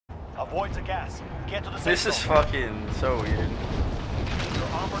Avoid the gas. Get to the safe This is zone. fucking so weird. Your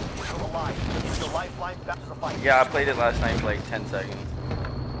armored vehicle alive. Use your lifeline back to the fight. Yeah, I played it last night for like 10 seconds.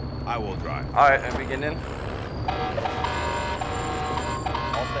 I will drive. Alright, are we getting in? I'll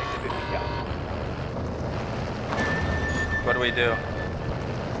take the 50 cal. What do we do?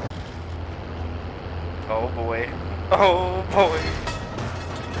 Oh boy. Oh boy.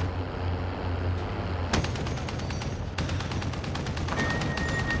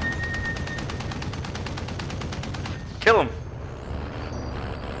 Kill him.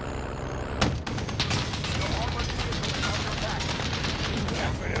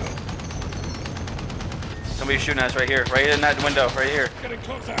 Somebody's shooting us right here. Right in that window. Right here. Getting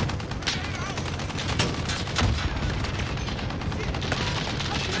closer.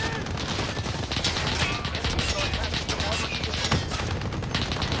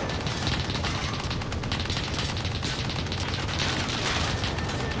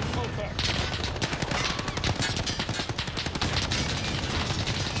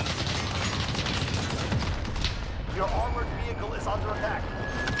 Your armored vehicle is under attack.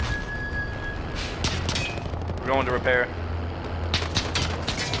 We're going to repair.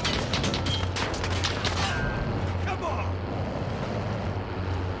 Come on.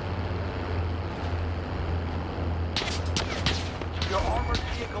 Your armored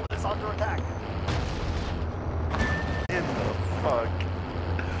vehicle is under attack. In the fuck?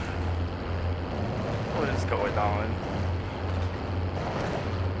 What is going on?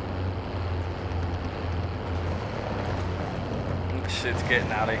 Shit's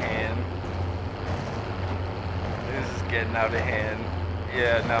getting out of hand. This is getting out of hand.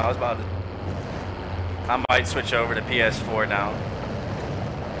 Yeah, no, I was about to... I might switch over to PS4 now.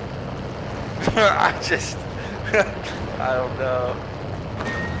 I just... I don't know.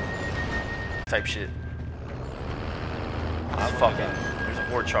 Type shit. It's fucking... There's a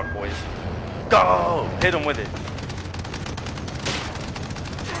war truck, boys. Go! Hit him with it.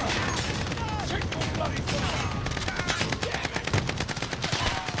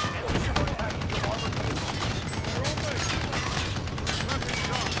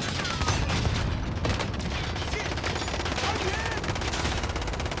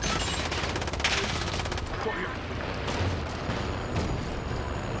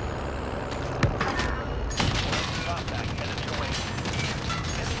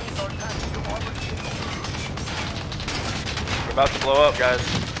 We're about to blow up, guys.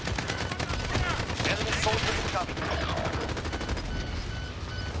 Enemy soldiers incoming.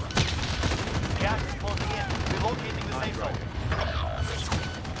 Gas is closing in. Relocating the safe zone.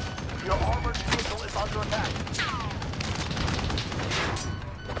 Your armored vehicle is under attack.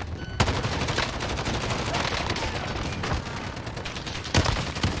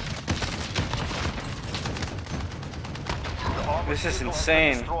 Your armored This is vehicle has been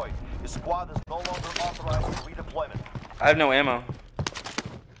insane. destroyed. Your squad is no longer authorized for redeployment. I have no ammo.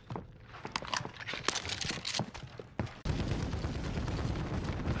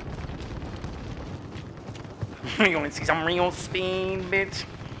 You want to see some real speed, bitch?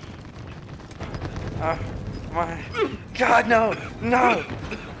 My God, no, no!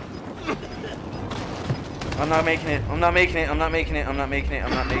 I'm not making it. I'm not making it. I'm not making it. I'm not making it.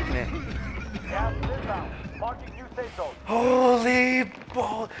 I'm not making it. Gas is inbound. Marking new safe zone. Holy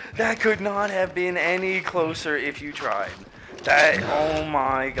ball! That could not have been any closer if you tried. That, oh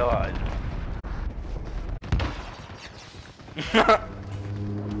my God.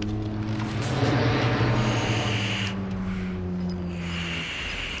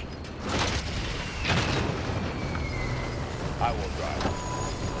 I will drive.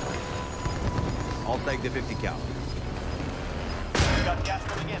 I'll take the 50 cal. We got gas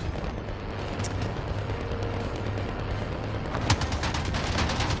coming in.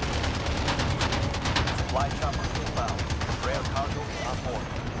 Supply chopper inbound. Rail cargo on board.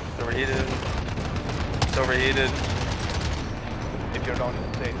 It's overheated. It's overheated. If you're not in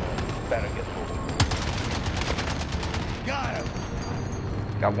the safe zone, better get moving. Got him.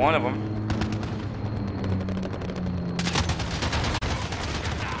 Got one of them.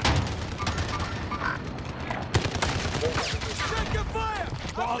 Take your fire.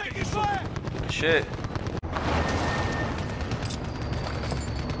 I'm taking fire. Shit.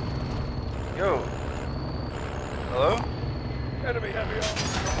 Yo. Hello? Enemy heavy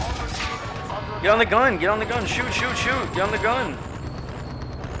armor. Get on the gun. Get on the gun. Shoot, shoot, shoot. Get on the gun.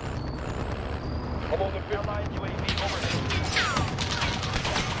 I'm on the field line UAV overhead.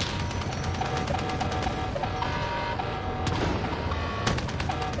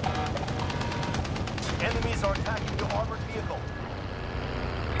 Enemies are attacking the armored vehicle.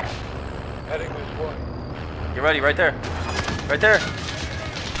 Heading this way. Get ready, right there. Right there.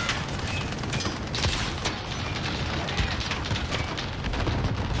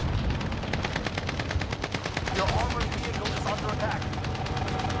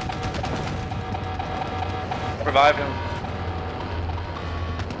 Revive him.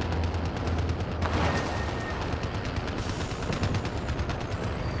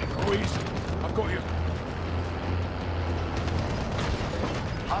 Go easy. I've got you.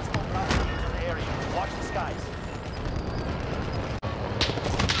 Hostile blast teams in the area. Watch the skies.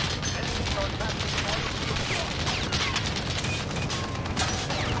 Enemies are attacking the armored vehicle.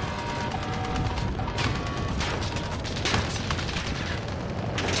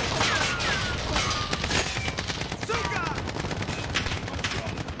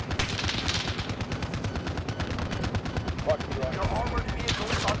 Watch the drive. Your armored vehicle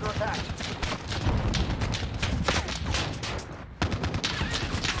is under attack.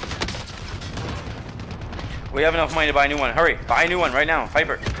 We have enough money to buy a new one. Hurry, buy a new one right now.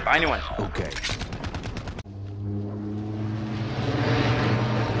 Viper, buy a new one. Okay.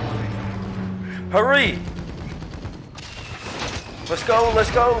 Hurry! Let's go,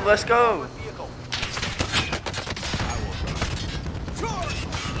 let's go, let's go. Vehicle.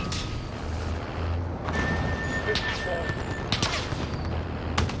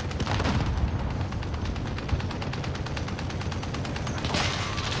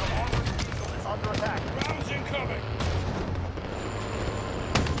 Your armored vehicle is under attack. Rounds incoming.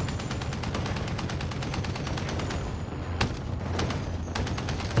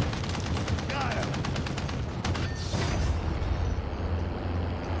 Got him.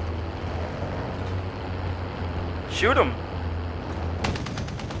 Shoot him.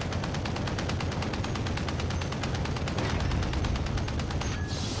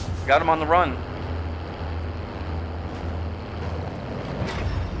 Got him on the run.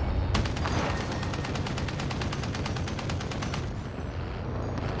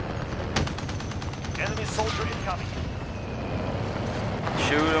 Enemy soldier incoming.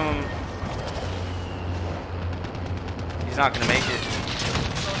 Shoot him. He's not gonna make it.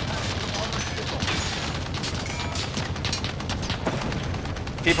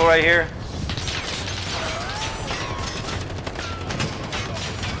 People right here.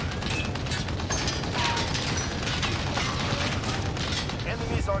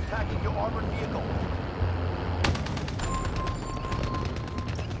 Enemies are attacking your armored vehicle.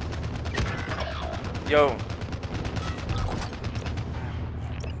 Yo.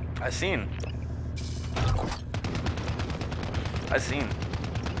 I seen.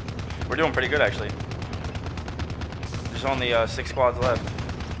 We're doing pretty good actually. There's only 6 squads left.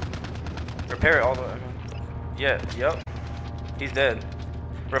 Repair it all the way. Yeah, yep. He's dead.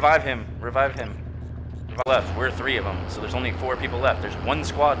 Revive him. Revive him. Left. We're 3 of them, so there's only 4 people left. There's 1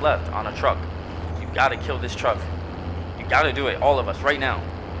 squad left on a truck. You gotta kill this truck. You gotta do it. All of us right now.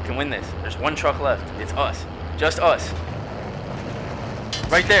 You can win this. There's 1 truck left. It's us. Just us.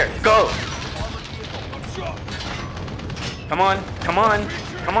 Right there. Go. I'm shot. Come on. Come on.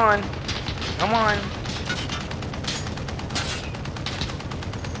 Come on. Come on.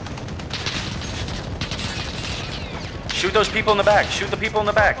 Shoot those people in the back. Shoot the people in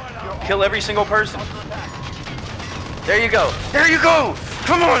the back. Kill every single person. There you go. There you go.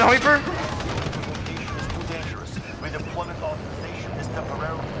 Come on, Hyper. Location is too dangerous. Redeployment authorization is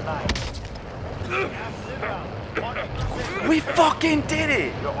temporarily denied. We fucking did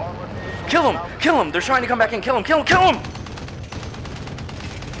it. Your armored vehicle Kill is him. now Kill him. They're trying to come back and kill him. Kill him. Kill him.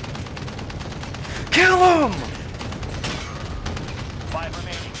 Kill him. 5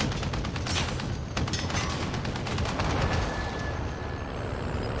 remaining.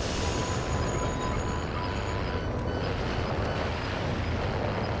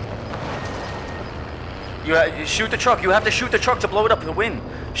 You shoot the truck. You have to shoot the truck to blow it up to win.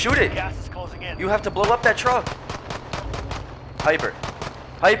 Shoot it. Gas is closing in. You have to blow up that truck. Hyper.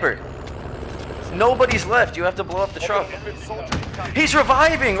 Hyper. Nobody's left. You have to blow up the truck. Enemy soldier incoming. He's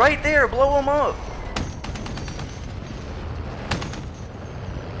reviving right there. Blow him up.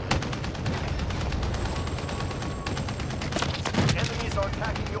 Enemies are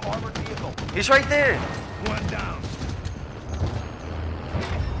attacking your armored vehicle. He's right there. One down.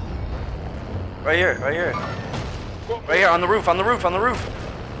 Right here. Right here. Right here on the roof. On the roof. On the roof.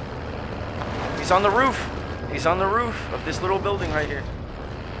 He's on the roof. He's on the roof of this little building right here.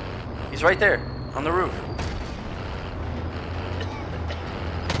 He's right there on the roof.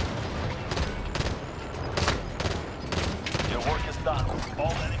 Your work is done.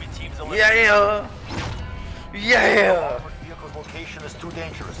 All enemy teams eliminated. Yeah. Yeah. Armored vehicle's location is too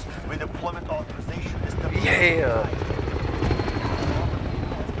dangerous. Redeployment authorization is temporarily Yeah. denied.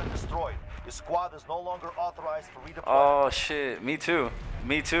 Has been destroyed. Your squad is no longer authorized for redeployment. Oh shit. Me too.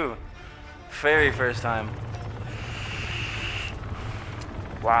 Me too. Very first time.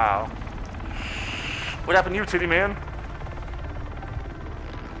 Wow. What happened to you, Titty Man?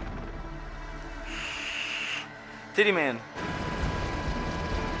 Titty man.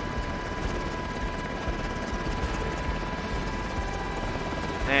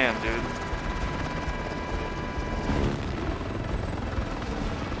 Damn, dude.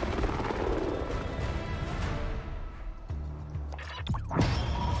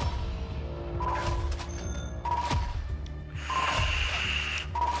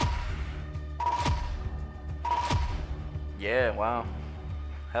 Yeah, wow.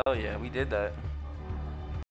 Hell yeah, we did that.